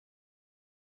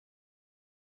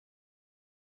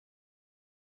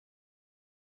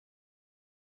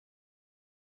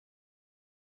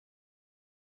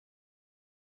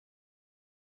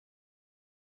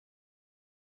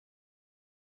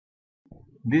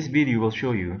This video will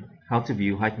show you how to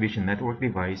view Hikvision network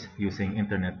device using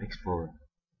Internet Explorer.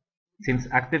 Since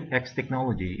ActiveX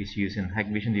technology is used in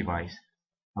Hikvision device,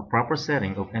 a proper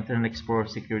setting of Internet Explorer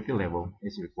security level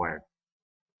is required.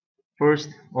 First,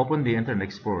 open the Internet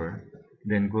Explorer,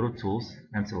 then go to Tools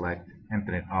and select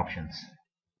Internet Options.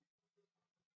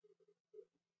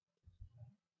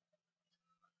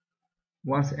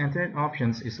 Once Internet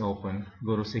Options is open,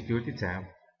 go to Security tab.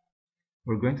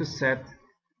 We're going to set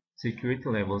security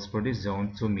levels for this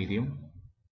zone to medium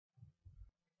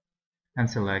and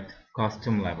select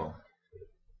Custom Level.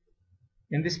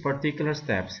 In these particular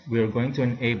steps, we are going to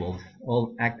enable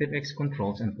all ActiveX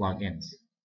controls and plugins.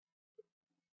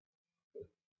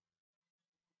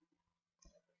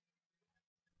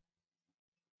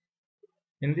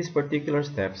 In these particular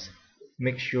steps,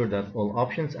 make sure that all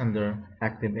options under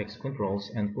ActiveX controls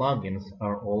and plugins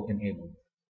are all enabled.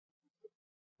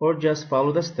 Or just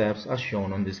follow the steps as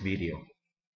shown on this video.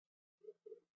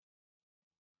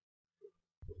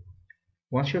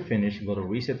 Once you're finished, go to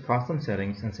Reset Custom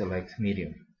Settings and select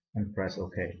Medium and press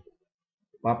OK.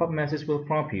 Pop-up message will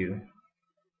prompt you.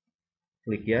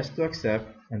 Click Yes to accept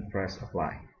and press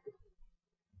Apply.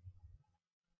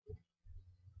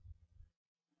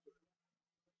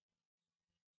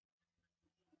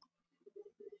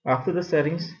 After the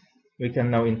settings, we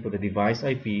can now input the device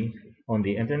IP on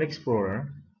the Internet Explorer,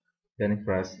 then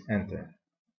press Enter.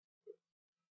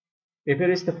 If it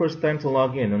is the first time to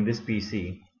log in on this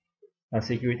PC, a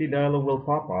security dialog will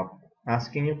pop up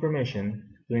asking you permission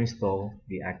to install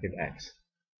the ActiveX.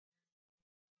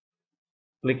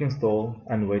 Click Install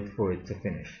and wait for it to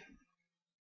finish.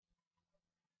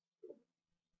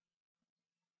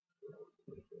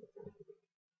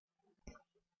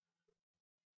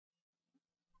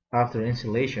 After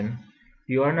installation,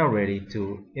 you are now ready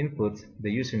to input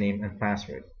the username and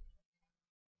password.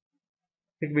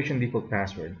 Hikvision default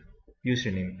password,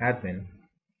 username admin,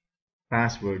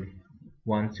 password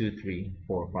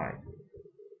 12345,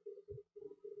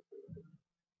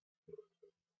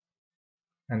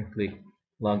 and click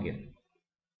Login.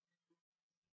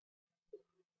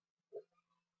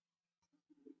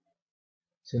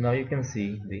 So now you can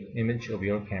see the image of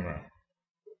your camera.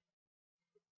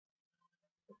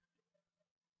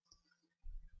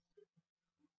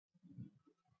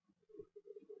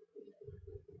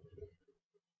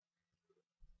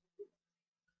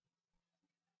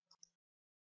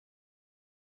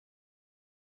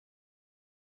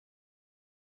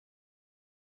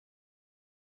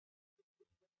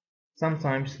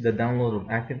 Sometimes the download of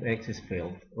ActiveX is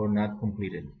failed or not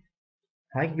completed.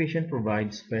 Hikvision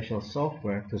provides special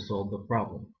software to solve the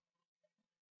problem,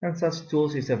 and such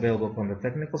tools is available from the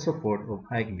technical support of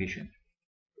Hikvision.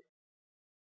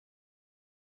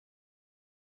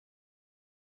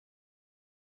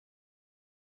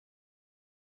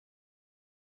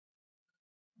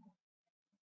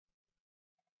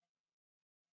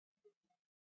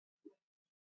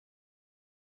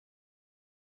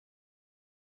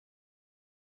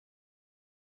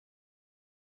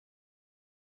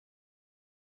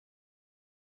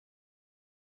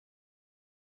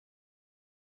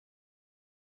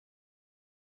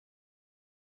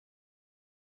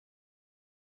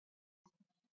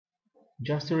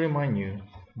 Just to remind you,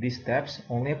 these steps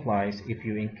only applies if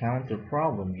you encounter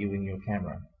problem viewing your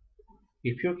camera.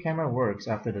 If your camera works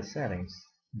after the settings,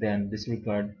 then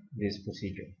disregard this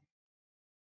procedure.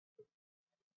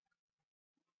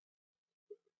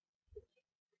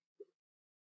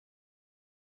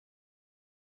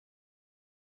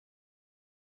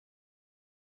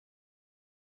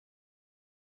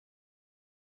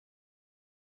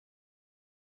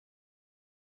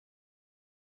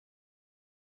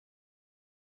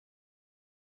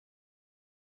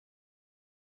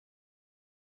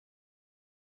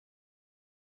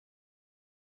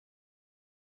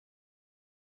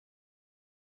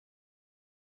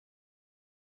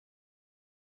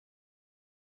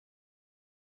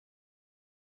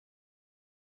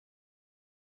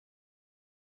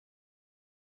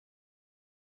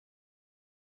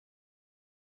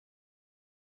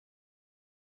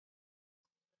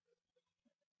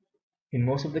 In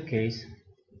most of the case,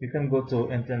 you can go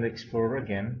to Internet Explorer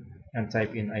again and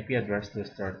type in IP address to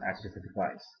start access to the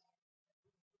device.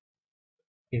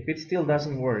 If it still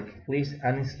doesn't work, please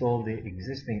uninstall the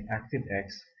existing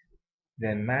ActiveX,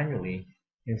 then manually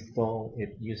install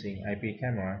it using IP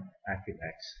camera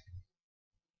ActiveX.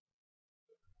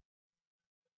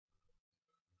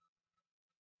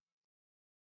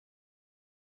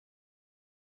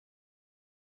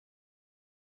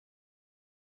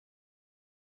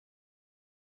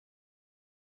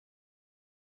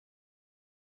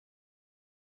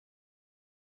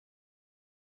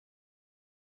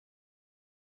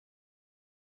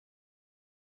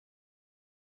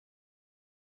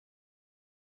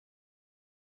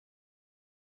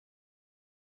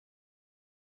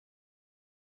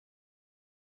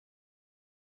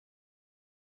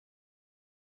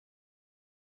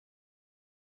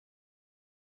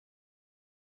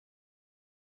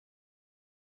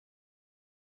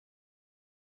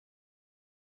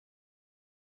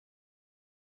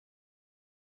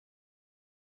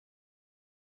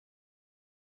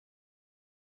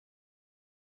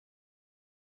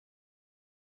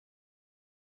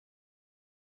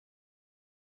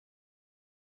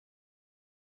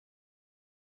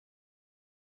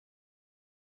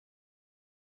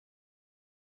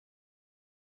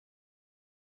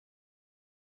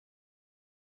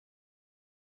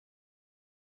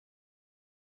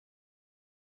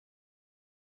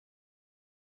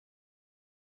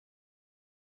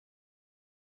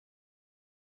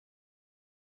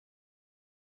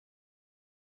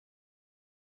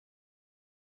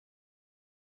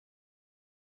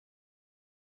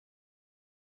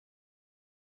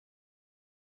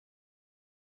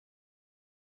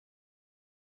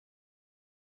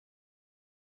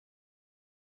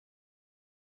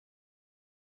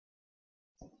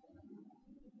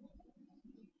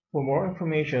 For more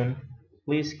information,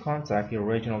 please contact your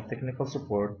regional technical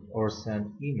support or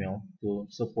send email to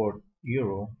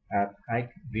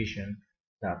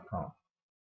support@hikvision.com.